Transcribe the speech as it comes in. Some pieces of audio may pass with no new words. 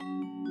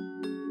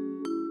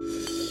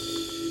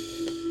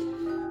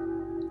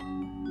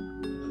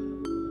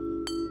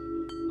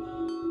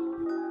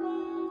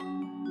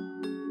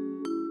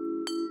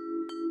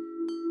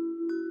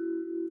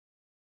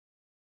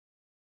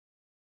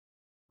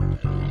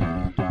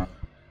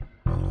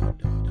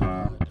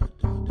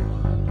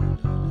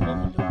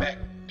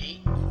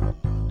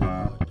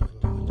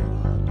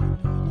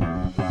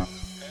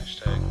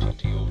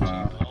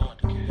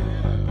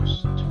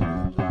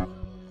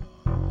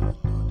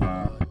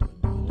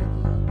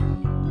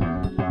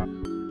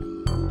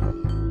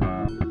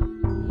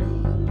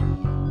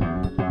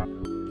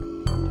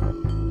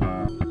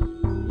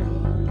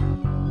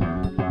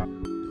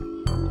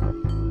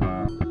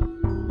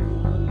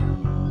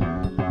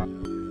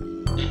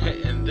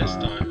This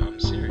time I'm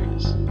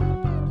serious.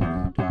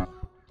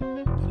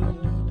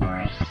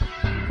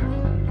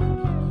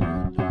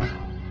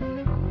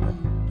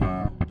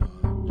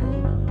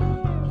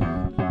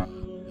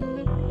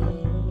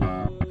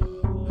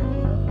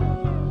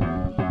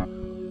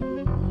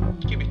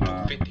 Give me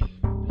 250.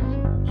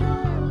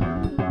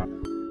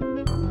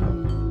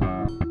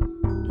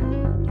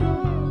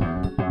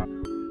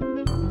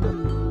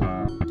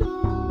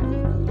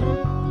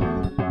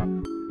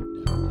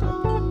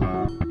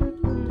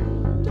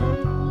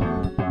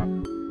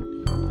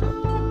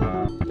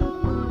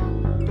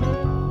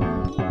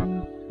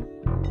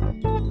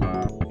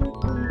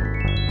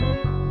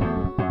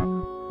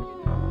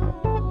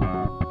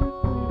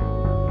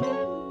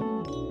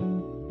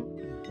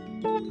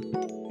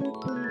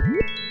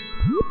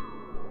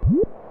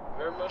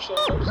 Very much so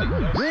cozy,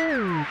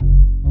 yes.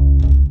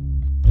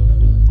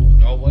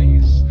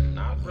 Always?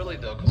 Not really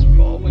though, because we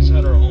always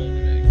had our own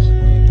mix.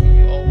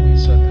 We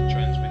always set the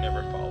trends, we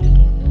never followed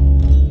them.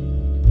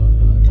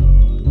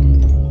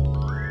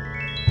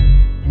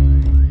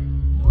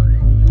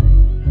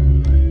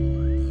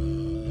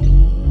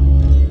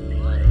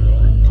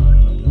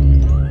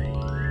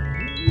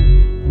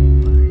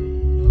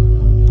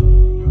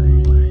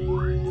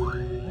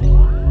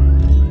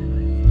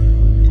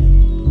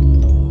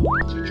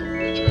 Sit your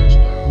bitch ass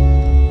down.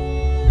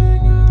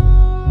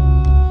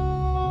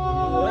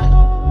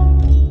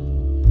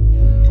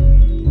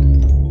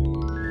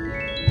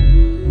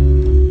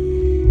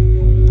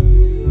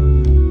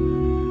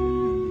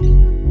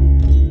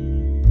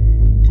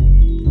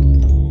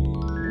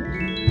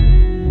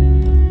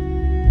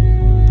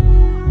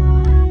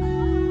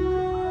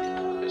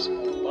 It's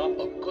all about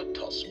a good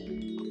tussle.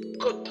 A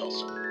good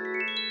tussle.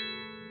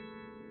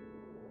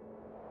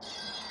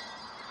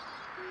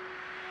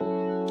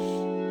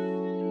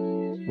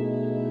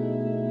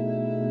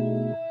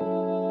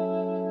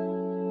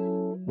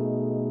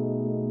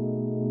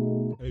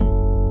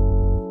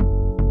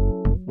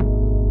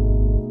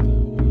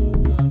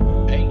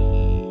 Hey,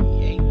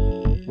 hey,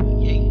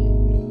 hey.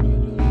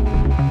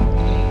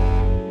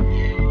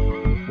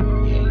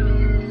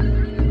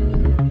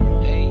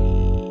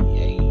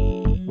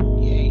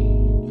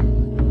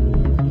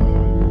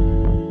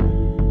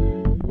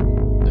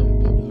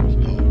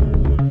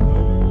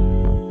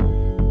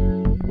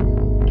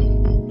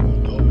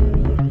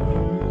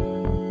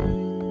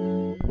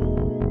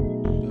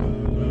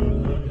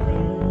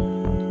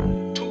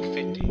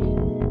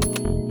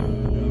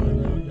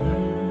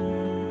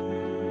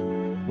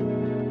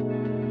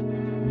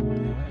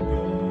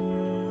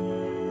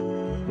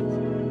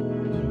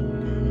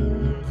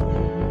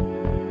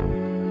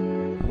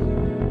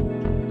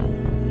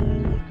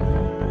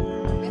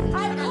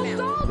 I cooked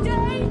all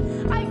day.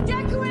 I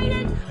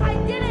decorated. I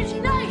did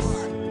it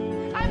nice.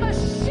 I'm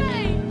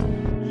ashamed.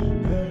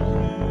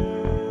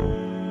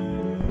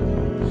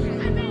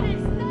 I made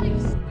it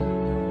nice.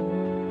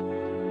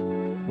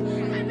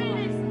 I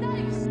made it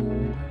nice.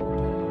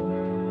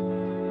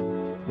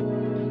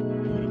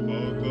 I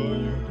made it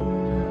nice.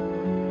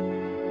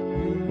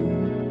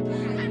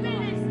 I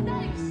made it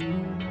nice.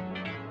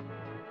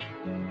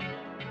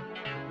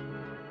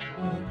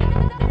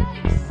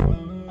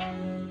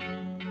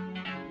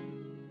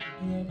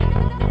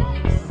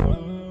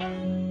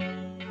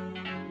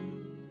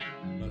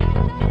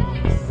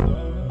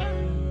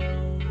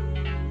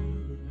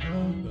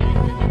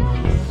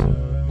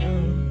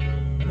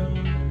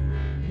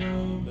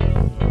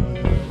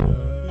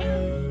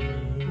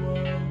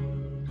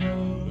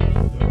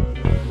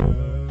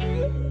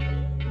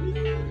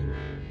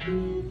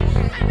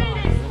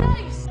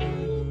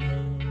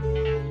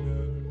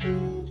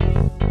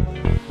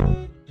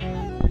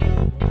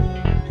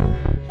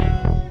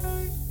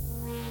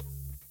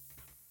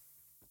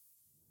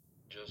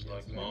 Just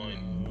like mine.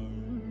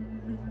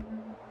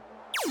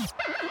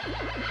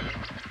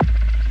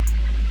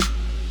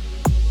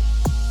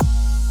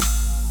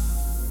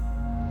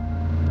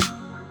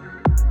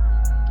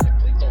 Hey,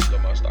 please don't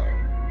get my style.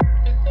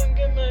 Please don't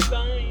get my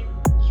vibe.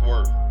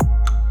 Swerve.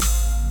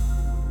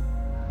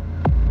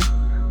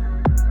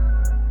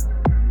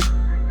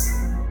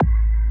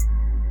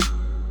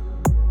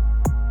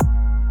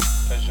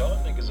 Cause y'all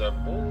niggas are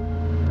bull.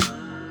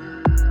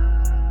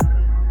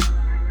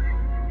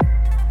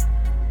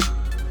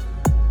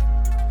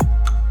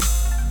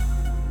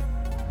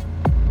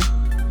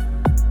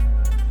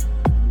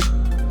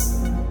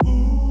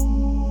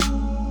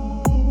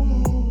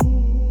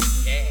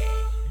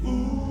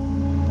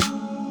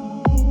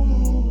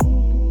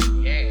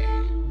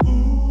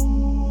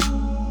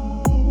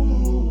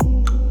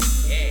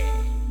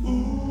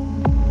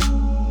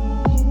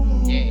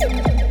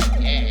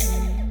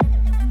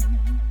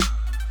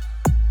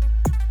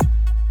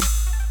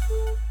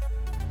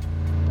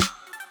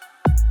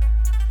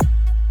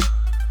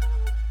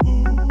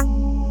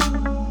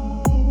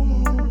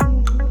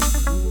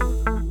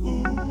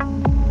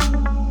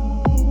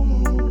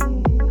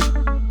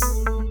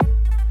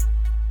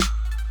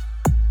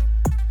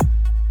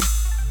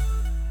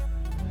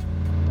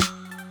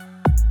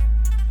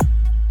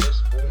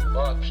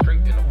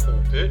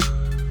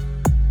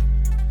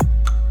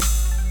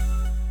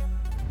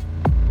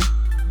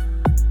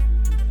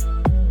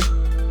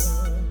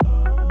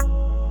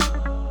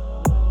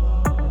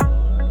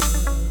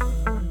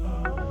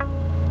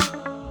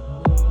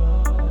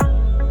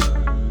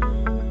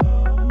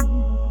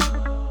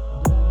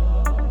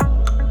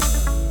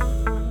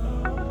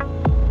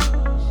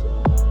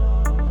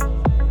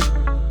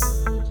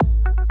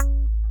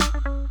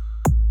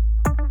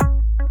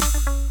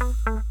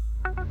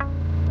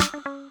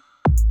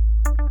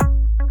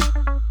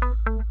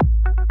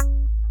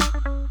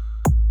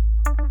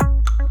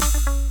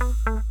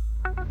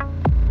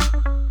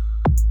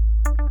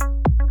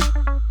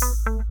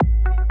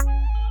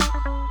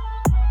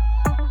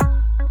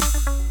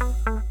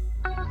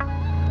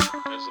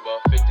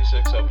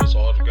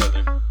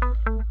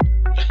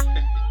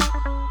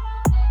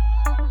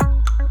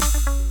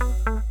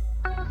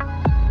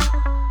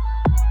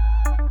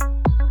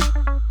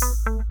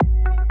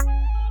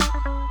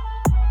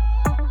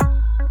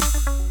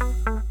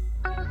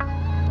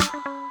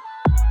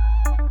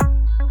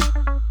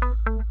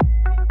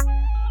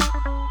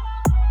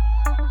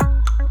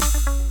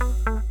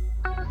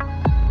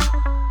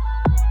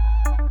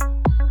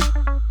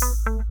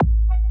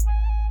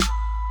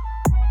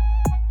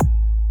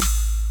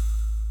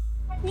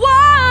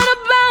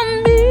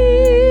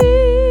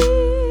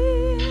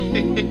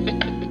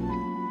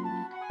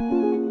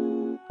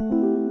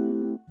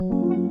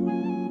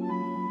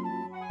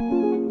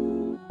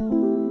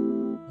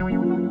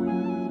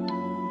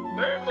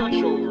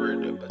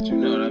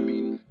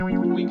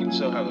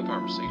 still have the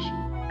conversation.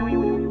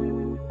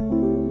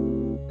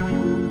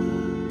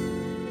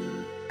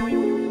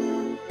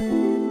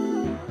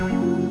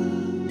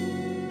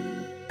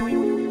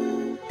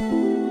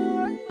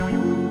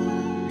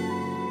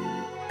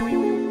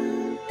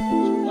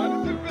 Why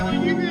does it feel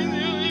like you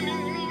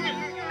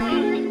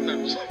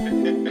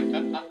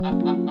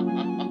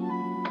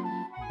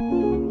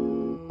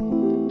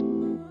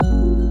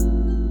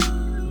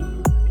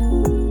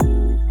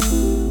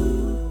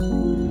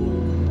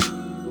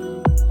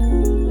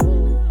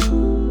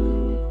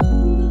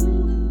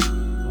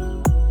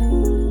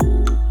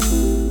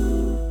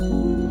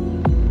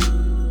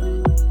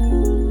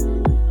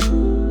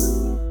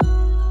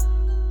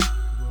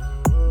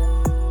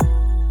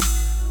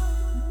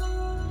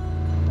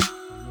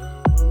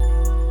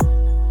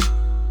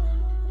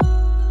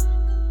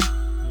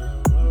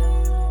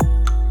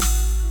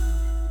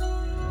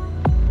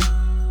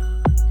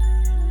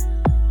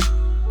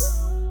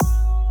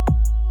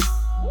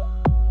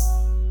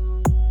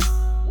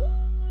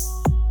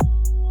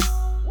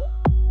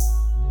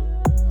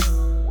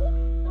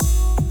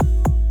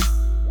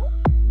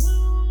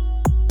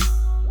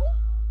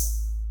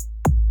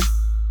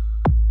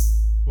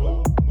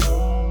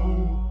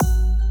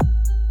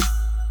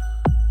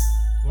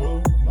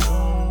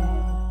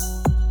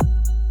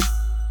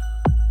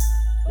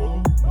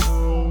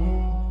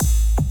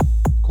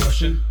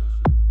question?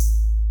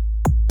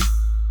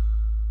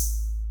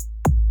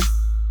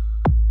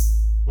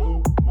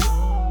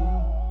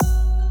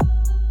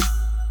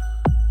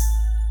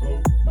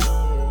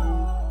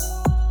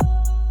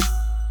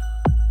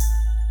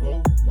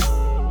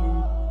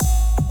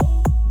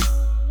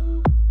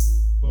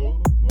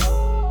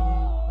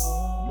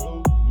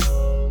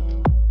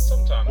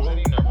 Sometimes it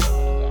ain't never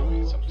without me.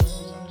 Sometimes.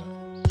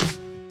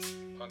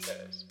 Punk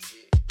ass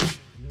bitch.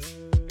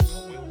 I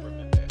will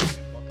remember that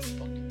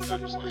motherfucking. I'm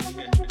just like,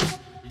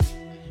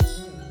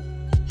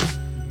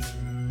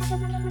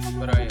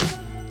 but I am,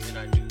 and I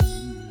do.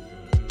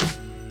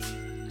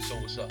 So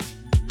what's up?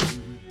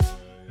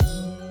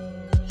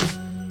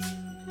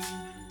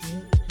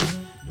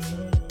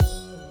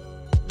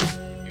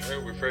 You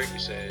heard what Fergie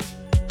said.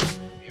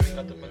 You ain't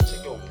got the money to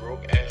go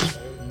broke ass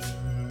home.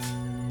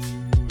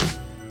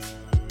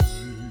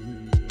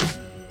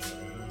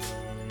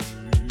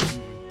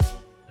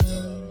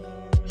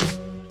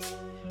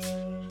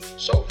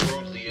 So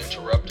rudely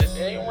interrupted.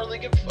 They don't really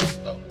give a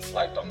fuck though.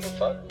 Like, don't give a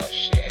fuck about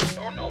shit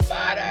or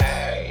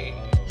nobody.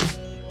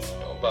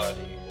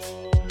 Nobody.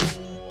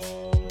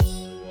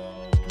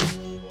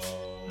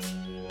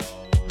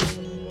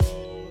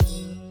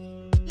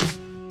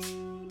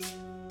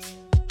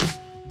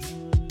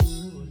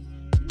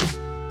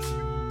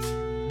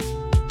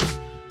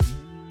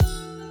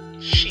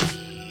 Shit.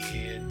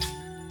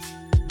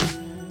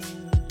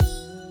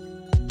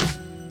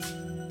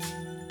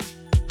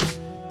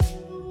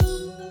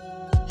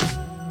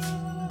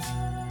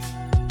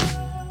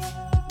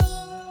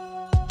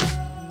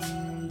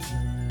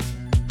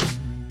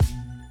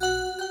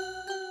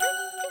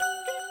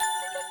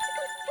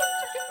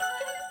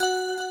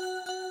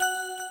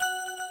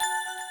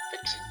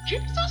 Fix it,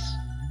 Jesus.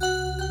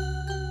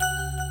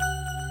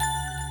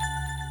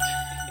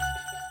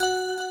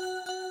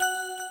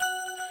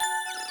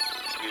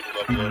 Speed it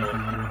up a little.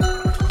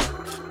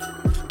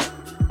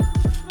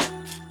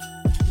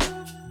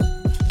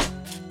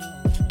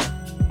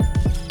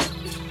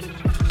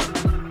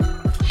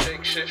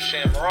 Shake, shift,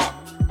 shamrock.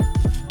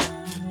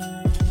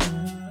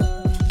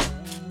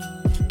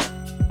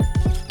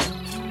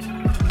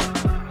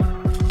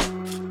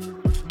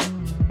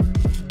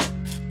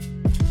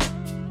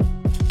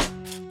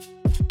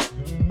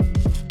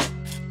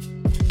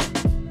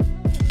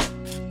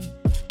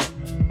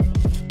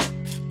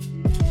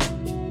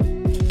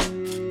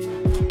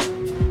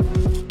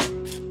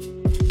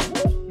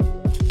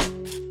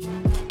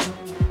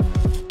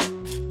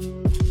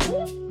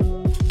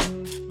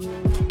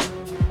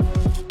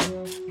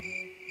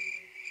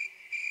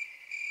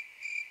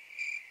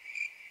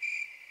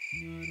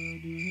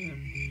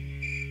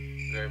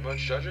 Very much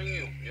judging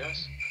you,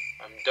 yes.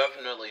 I'm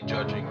definitely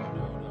judging you.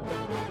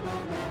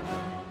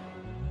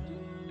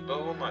 But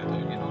who am I though?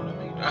 You know what I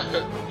mean?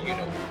 You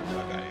know who the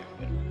fuck I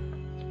am.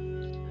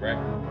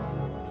 Right?